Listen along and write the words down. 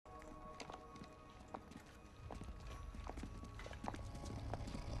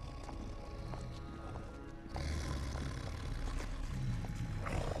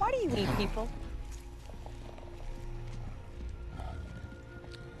you eat people.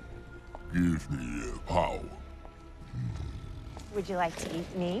 Gives me power. Would you like to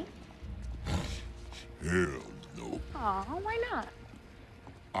eat me? Hell no. Aw, why not?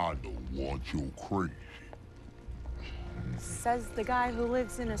 I don't want your crazy. Says the guy who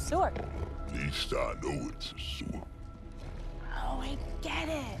lives in a sewer. At least I know it's a sewer. Oh, I get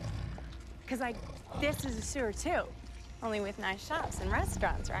it. Because, like, this is a sewer, too. Only with nice shops and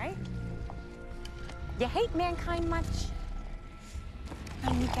restaurants, right? You hate mankind much?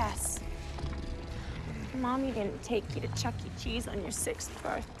 Let me guess. Mommy didn't take you to Chuck E. Cheese on your 6th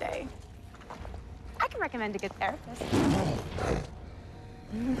birthday. I can recommend a good therapist.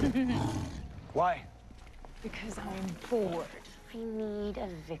 Why? Because I'm bored. I need a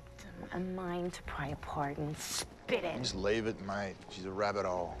victim, a mind to pry apart and spit in. Just leave it, mate. She's a rabbit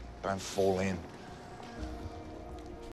hole. Don't fall in.